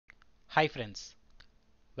Hi friends,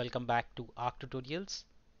 welcome back to Arc Tutorials.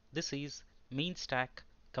 This is Mean Stack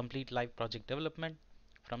Complete Live Project Development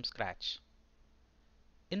from scratch.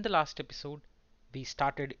 In the last episode, we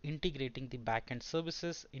started integrating the backend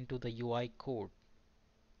services into the UI code.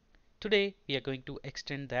 Today, we are going to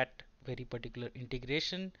extend that very particular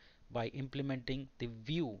integration by implementing the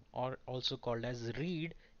view, or also called as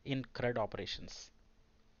read, in CRUD operations.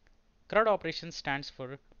 CRUD operations stands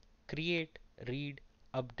for create, read,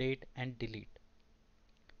 update, and delete.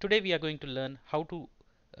 Today we are going to learn how to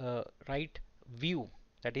write view,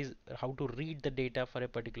 that is how to read the data for a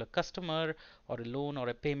particular customer or a loan or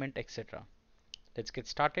a payment, etc. Let's get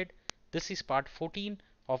started. This is part 14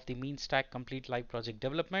 of the Mean Stack Complete Live Project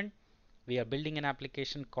Development. We are building an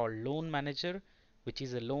application called Loan Manager, which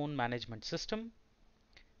is a loan management system.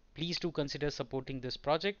 Please do consider supporting this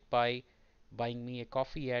project by buying me a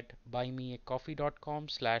coffee at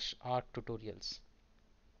buymeacoffee.com/arctutorials.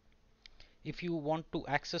 If you want to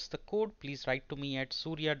access the code, please write to me at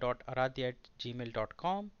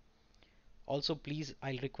surya.aradhya@gmail.com. Also, please,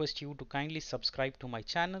 I'll request you to kindly subscribe to my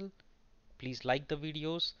channel. Please like the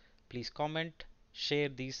videos, please comment, share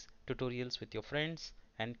these tutorials with your friends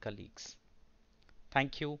and colleagues.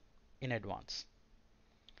 Thank you in advance.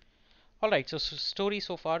 Alright, so story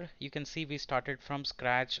so far, you can see we started from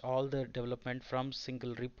scratch, all the development from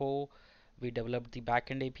single repo. We developed the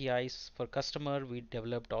backend APIs for customer. We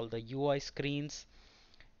developed all the UI screens.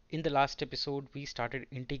 In the last episode, we started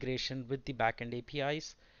integration with the backend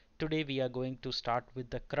APIs. Today, we are going to start with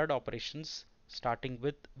the CRUD operations, starting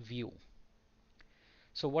with view.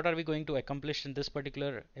 So what are we going to accomplish in this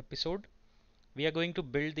particular episode? We are going to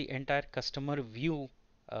build the entire customer view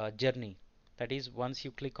journey. That is, once you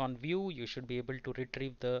click on view, you should be able to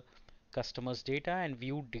retrieve the customer's data and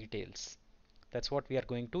view details. That's what we are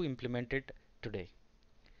going to implement it today.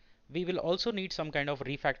 We will also need some kind of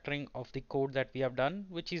refactoring of the code that we have done,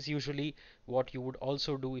 which is usually what you would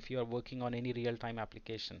also do if you are working on any real-time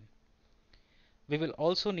application. We will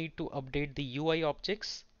also need to update the UI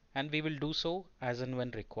objects, and we will do so as and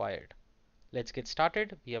when required. Let's get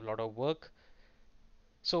started. We have a lot of work.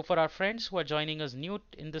 So for our friends who are joining us new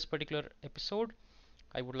in this particular episode,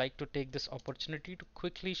 I would like to take this opportunity to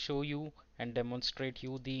quickly show you and demonstrate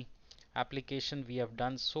you the application we have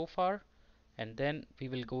done so far, and then we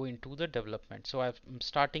will go into the development. So I'm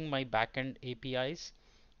starting my backend APIs,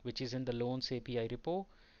 which is in the loans API repo.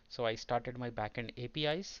 So I started my backend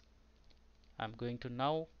APIs. I'm going to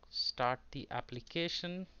now start the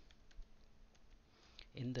application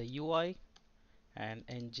in the UI and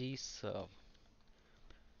ng serve.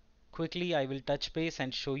 Quickly I will touch base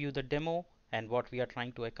and show you the demo and what we are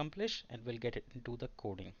trying to accomplish, and we'll get into the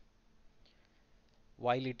coding.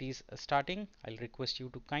 While it is starting, I'll request you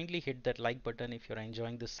to kindly hit that like button if you're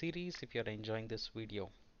enjoying this series, if you're enjoying this video.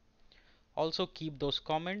 Also keep those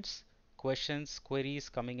comments, questions, queries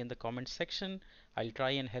coming in the comment section. I'll try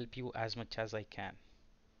and help you as much as I can.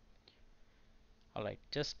 Alright,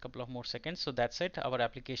 just a couple of more seconds. So that's it. Our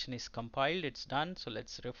application is compiled. It's done. So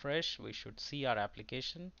let's refresh. We should see our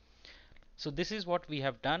application. So this is what we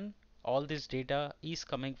have done. All this data is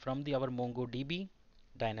coming from our MongoDB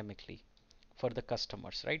dynamically for the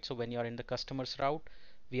customers, right? So when you are in the customers route,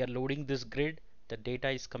 we are loading this grid. The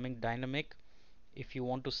data is coming dynamic. If you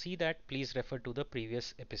want to see that, please refer to the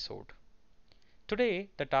previous episode. Today,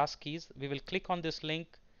 the task is we will click on this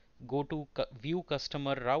link, go to view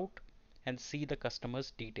customer route and see the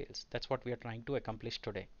customer's details. That's what we are trying to accomplish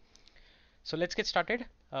today. So let's get started.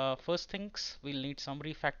 First things, we'll need some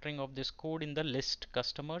refactoring of this code in the list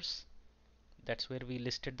customers. That's where we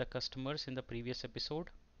listed the customers in the previous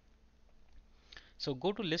episode. So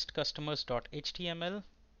go to list customers.html,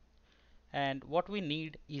 and what we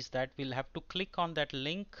need is that we'll have to click on that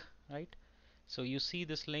link, right? So you see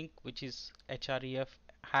this link, which is href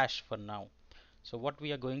hash for now. So what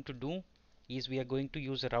we are going to do is we are going to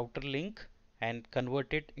use a router link and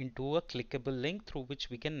convert it into a clickable link through which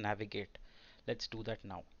we can navigate. Let's do that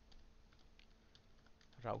now.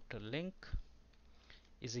 Router link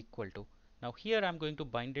is equal to, now here I'm going to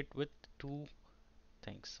bind it with two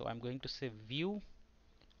things. So I'm going to say view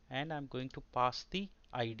and I'm going to pass the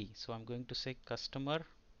ID. So I'm going to say customer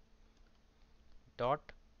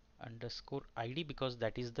dot underscore ID, because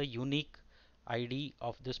that is the unique ID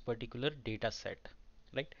of this particular data set,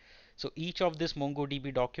 right? So each of this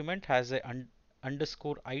MongoDB document has a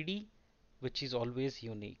underscore ID which is always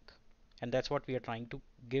unique, and that's what we are trying to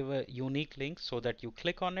give a unique link so that you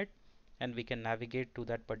click on it and we can navigate to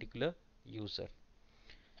that particular user.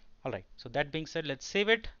 Alright, so that being said, let's save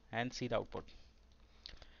it and see the output.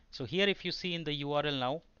 So here if you see in the URL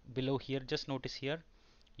now below here, just notice here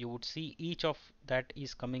you would see each of that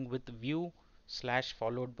is coming with view slash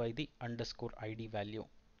followed by the underscore ID value,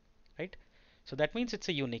 right? So that means it's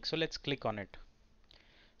a unique. So let's click on it.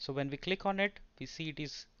 So when we click on it, we see it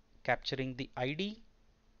is capturing the ID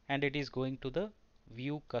and it is going to the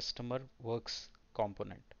view customer works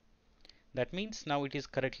component. That means now it is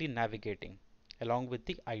correctly navigating along with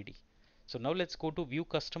the ID. So now let's go to view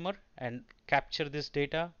customer and capture this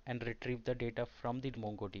data and retrieve the data from the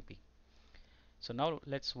MongoDB. So now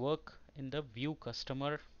let's work in the view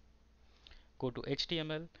customer, go to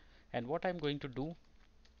HTML, and what I'm going to do,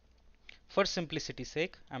 for simplicity's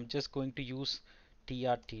sake, I'm just going to use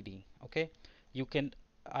trtd. Okay, you can,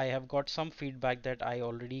 I have got some feedback that I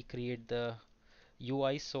already create the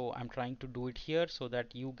UI, so I'm trying to do it here so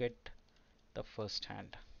that you get the first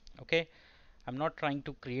hand. Okay, I'm not trying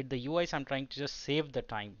to create the UIs, I'm trying to just save the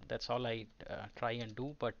time. That's all I try and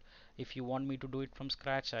do. But if you want me to do it from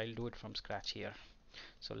scratch, I'll do it from scratch here.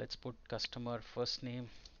 So let's put customer first name,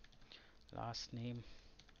 last name,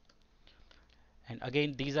 and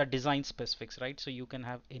again these are design specifics, right? So you can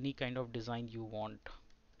have any kind of design you want.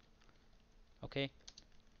 Okay,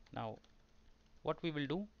 now what we will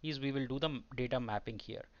do is we will do the data mapping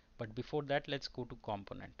here, but before that let's go to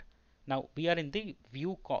component. Now we are in the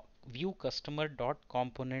view customer dot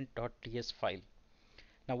component dot ts file.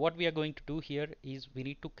 Now what we are going to do here is we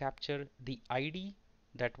need to capture the ID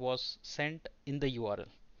that was sent in the URL.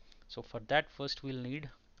 So for that, first we'll need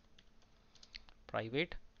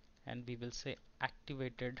private, and we will say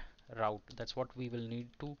activated route. That's what we will need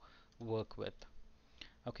to work with.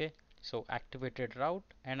 Okay, so activated route,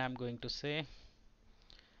 and I'm going to say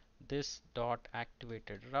this dot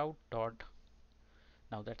activated route dot,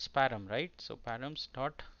 now that's param, right? So params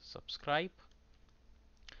dot subscribe.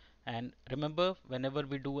 And remember, whenever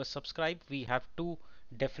we do a subscribe, we have to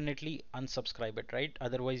definitely unsubscribe it, right?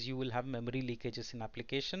 Otherwise you will have memory leakages in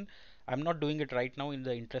application. I'm not doing it right now in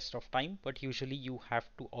the interest of time, but usually you have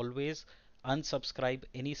to always unsubscribe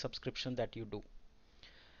any subscription that you do.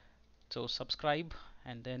 So subscribe,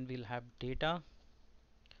 and then we'll have data,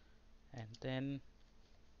 and then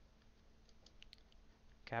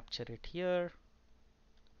capture it here,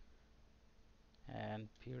 and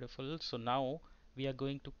beautiful. So now we are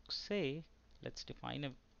going to say, let's define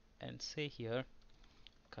a, and say here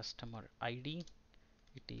customer ID,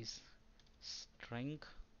 it is string,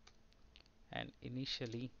 and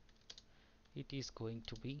initially it is going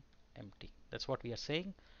to be empty. That's what we are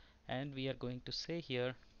saying, and we are going to say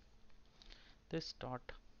here this dot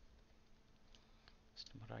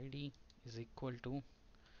customer ID is equal to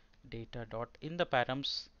data dot, in the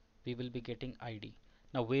params we will be getting ID.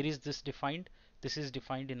 Now where is this defined? This is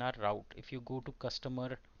defined in our route. If you go to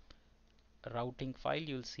customer routing file,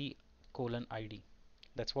 you'll see colon ID.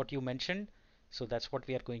 That's what you mentioned, so that's what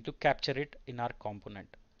we are going to capture it in our component,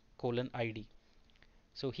 colon ID.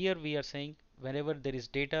 So here we are saying whenever there is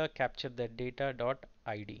data, capture that data dot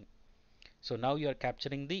ID. So now you are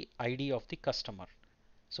capturing the ID of the customer.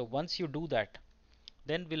 So once you do that,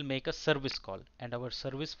 then we'll make a service call, and our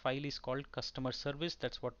service file is called customer service.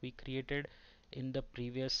 That's what we created in the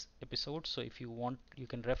previous episode. So if you want, you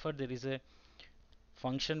can refer. There is a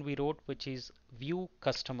function we wrote which is view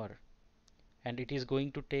customer, and it is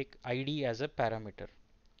going to take ID as a parameter,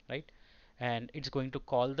 right? And it's going to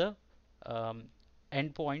call the um,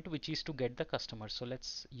 endpoint, which is to get the customer. So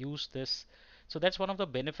let's use this. So that's one of the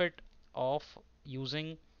benefit of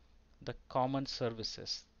using the common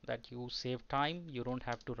services, that you save time, you don't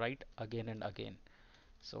have to write again and again.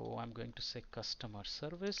 So I'm going to say customer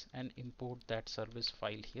service and import that service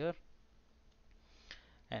file here,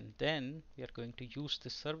 and then we are going to use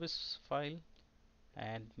this service file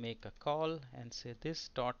and make a call and say this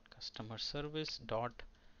dot customer service dot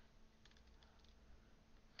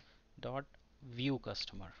view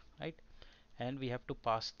customer, right? And we have to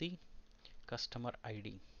pass the customer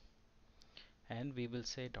ID, and we will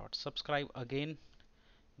say dot subscribe, again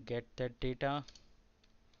get that data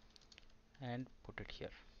and put it here,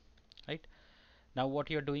 right? Now what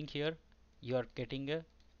you're doing here, you are getting a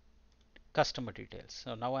customer details.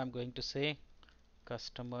 So now I'm going to say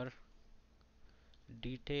customer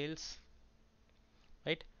details,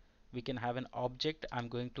 right? We can have an object. I'm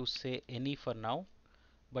going to say any for now,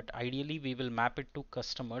 but ideally we will map it to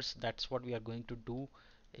customers. That's what we are going to do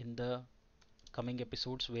in the coming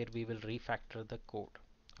episodes, where we will refactor the code.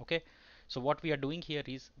 Okay, so what we are doing here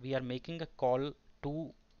is we are making a call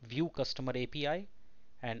to view customer API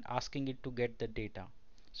and asking it to get the data.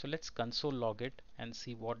 So let's console log it and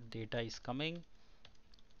see what data is coming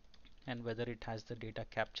and whether it has the data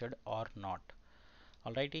captured or not.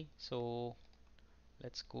 Alrighty, so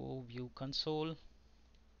let's go view console,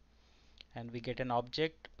 and we get an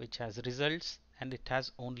object which has results, and it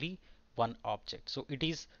has only one object, so it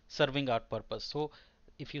is serving our purpose. So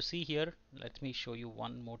if you see here, let me show you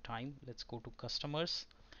one more time. Let's go to customers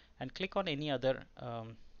and click on any other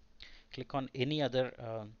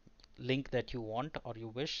link that you want or you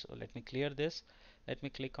wish. So let me clear this. Let me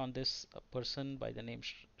click on this person by the name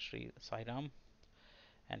Sri Sairam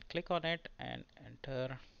and click on it and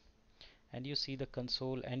enter, and you see the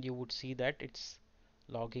console, and you would see that it's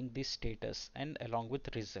logging the status and along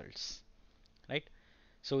with results, right?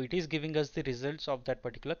 So it is giving us the results of that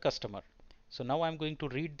particular customer. So now I'm going to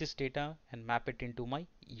read this data and map it into my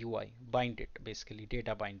UI, bind it, basically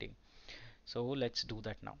data binding. So let's do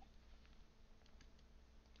that now.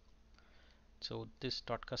 So this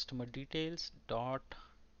dot customer details dot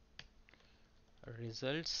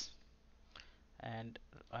results, and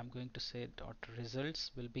I'm going to say dot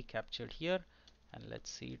results will be captured here, and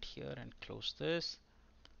let's see it here and close this.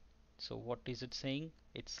 So what is it saying?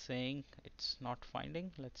 It's saying it's not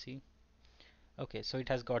finding. Let's see. Okay, so it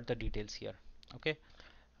has got the details here. Okay,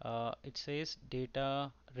 it says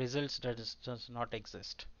data results does not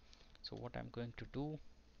exist. So what I'm going to do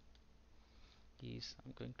is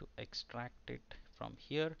I'm going to extract it from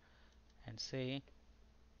here and say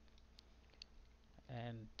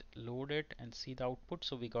and load it and see the output.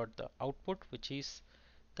 So we got the output which is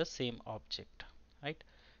the same object, right?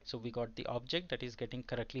 So we got the object that is getting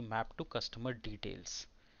correctly mapped to customer details.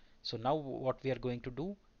 So now what we are going to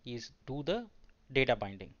do is do the data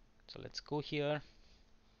binding. So let's go here,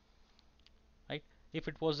 right? If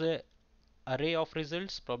it was a array of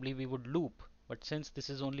results, probably we would loop, but since this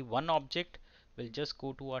is only one object, we'll just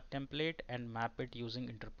go to our template and map it using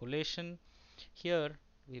interpolation. Here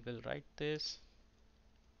we will write this,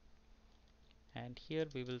 and here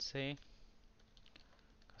we will say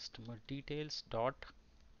customer details dot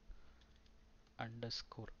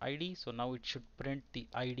underscore id. So now it should print the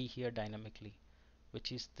id here dynamically,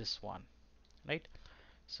 which is this one, right?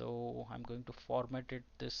 So I'm going to format it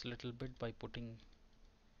this little bit by putting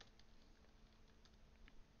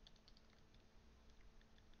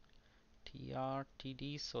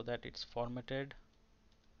trtd so that it's formatted.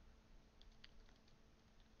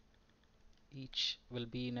 Each will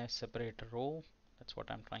be in a separate row. That's what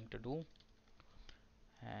I'm trying to do.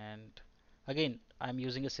 And again, I'm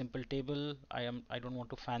using a simple table. I don't want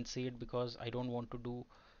to fancy it because I don't want to do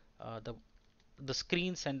the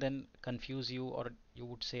screens and then confuse you, or you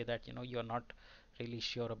would say that you're not really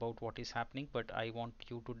sure about what is happening. But I want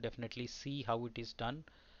you to definitely see how it is done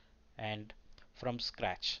and from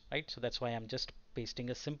scratch, right? So that's why I'm just pasting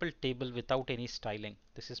a simple table without any styling.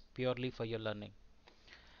 This is purely for your learning.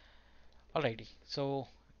 Alrighty, so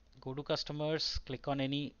go to customers, click on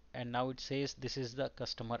any, and now it says this is the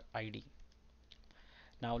customer ID.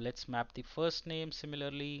 Now let's map the first name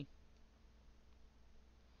similarly.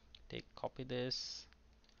 Copy this,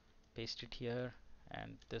 paste it here,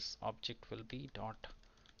 and this object will be dot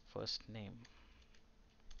first name,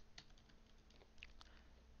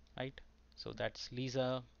 right? So that's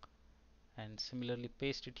Lisa, and similarly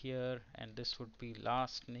paste it here, and this would be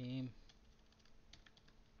last name.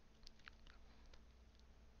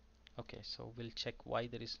 Okay, so we'll check why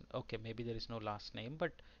there is, okay, maybe there is no last name,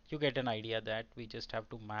 but you get an idea that we just have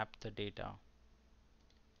to map the data.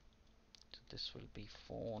 So this will be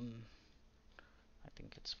phone, I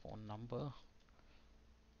think it's phone number.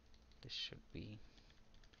 This should be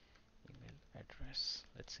email address.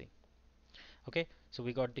 Let's see. Okay, so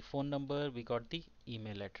we got the phone number, we got the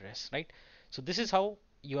email address, right? So this is how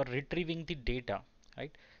you are retrieving the data,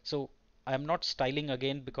 right? So I'm not styling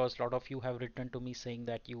again because a lot of you have written to me saying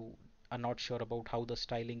that you are not sure about how the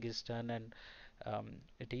styling is done, and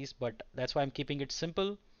it is, but that's why I'm keeping it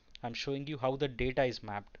simple. I'm showing you how the data is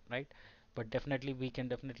mapped, right? But definitely we can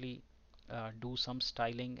definitely do some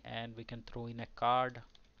styling, and we can throw in a card,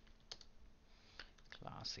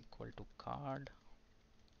 class equal to card,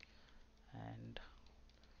 and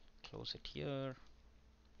close it here,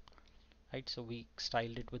 right? So we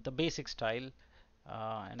styled it with the basic style,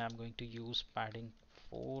 and I'm going to use padding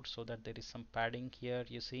 4 so that there is some padding here,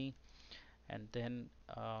 you see. And then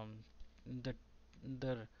the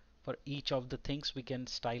the for each of the things we can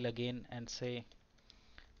style again and say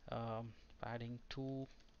padding 2,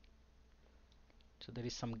 so there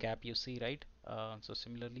is some gap, you see, right? So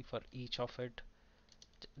similarly for each of it,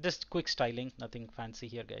 just quick styling, nothing fancy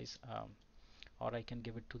here, guys. Or I can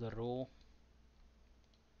give it to the row,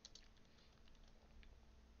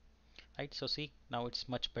 right? So see, now it's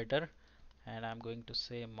much better, and I'm going to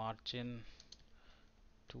say margin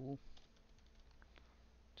 2,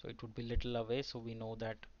 so it would be little away, so we know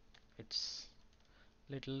that it's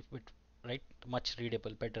little bit right? Much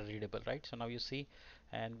readable, better readable, right? So now you see,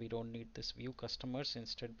 and we don't need this view customers.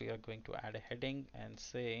 Instead, we are going to add a heading and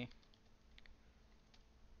say,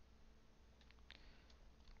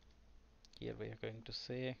 here we are going to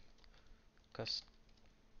say customer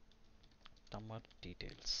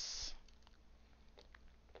details,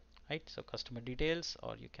 right? So customer details,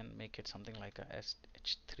 or you can make it something like a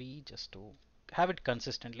SH3 just to have it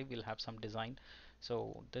consistently. We'll have some design.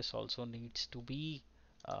 So this also needs to be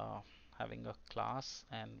uh, having a class,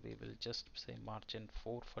 and we will just say margin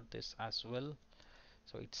 4 for this as well.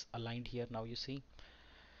 So it's aligned here now, you see.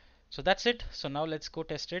 So that's it. So now let's go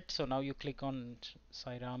test it. So now you click on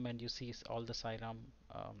Sairam and you see all the Sairam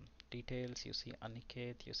details. You see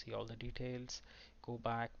Aniket, you see all the details. Go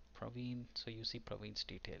back, Praveen. So you see Praveen's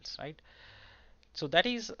details, right? So that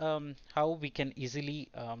is how we can easily.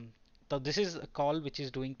 So this is a call which is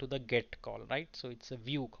doing to the get call, right? So it's a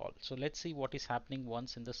view call. So let's see what is happening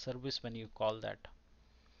once in the service when you call that.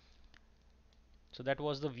 So that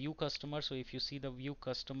was the view customer. So if you see the view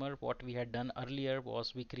customer, what we had done earlier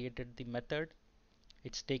was we created the method.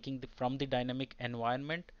 It's taking from the dynamic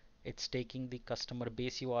environment, it's taking the customer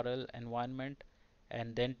base URL environment,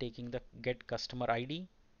 and then taking the get customer ID,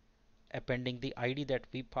 appending the ID that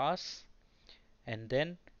we pass, and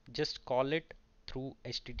then just call it through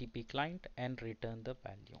HTTP client and return the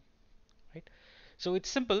value, right? So it's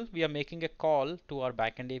simple. We are making a call to our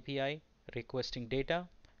backend API, requesting data,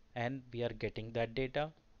 and we are getting that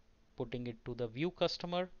data, putting it to the view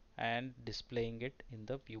customer and displaying it in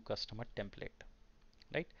the view customer template,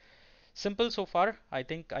 right? Simple so far. I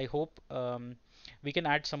hope we can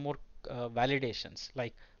add some more validations,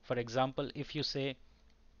 like for example, if you say,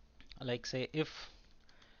 like say if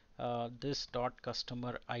this dot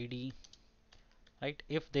customer ID, right?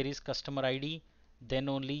 If there is customer ID, then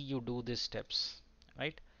only you do these steps,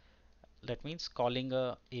 right? That means calling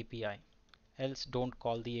a API, else don't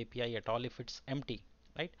call the API at all if it's empty,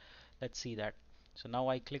 right? Let's see that. So now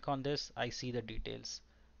I click on this, I see the details,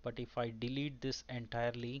 but if I delete this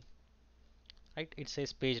entirely, right, it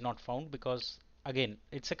says page not found, because again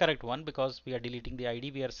it's a correct one, because we are deleting the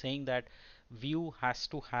ID. We are saying that view has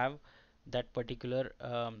to have that particular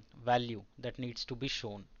value that needs to be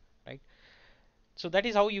shown, right? So that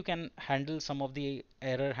is how you can handle some of the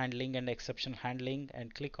error handling and exception handling.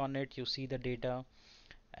 And click on it, you see the data,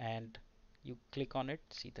 and you click on it,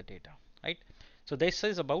 see the data, right? So this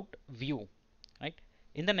is about view, right?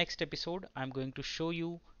 In the next episode, I'm going to show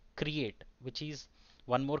you create, which is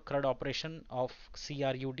one more CRUD operation of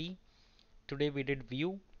CRUD. Today we did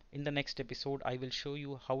view. In the next episode, I will show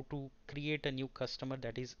you how to create a new customer,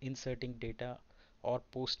 that is inserting data or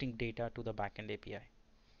posting data to the backend API.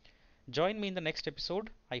 Join me in the next episode.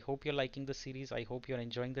 I hope you're liking the series. I hope you're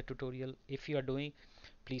enjoying the tutorial. If you are doing,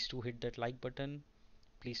 please do hit that like button.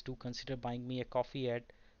 Please do consider buying me a coffee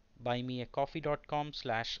at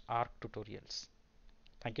buymeacoffee.com/arctutorials.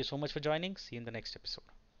 Thank you so much for joining. See you in the next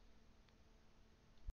episode.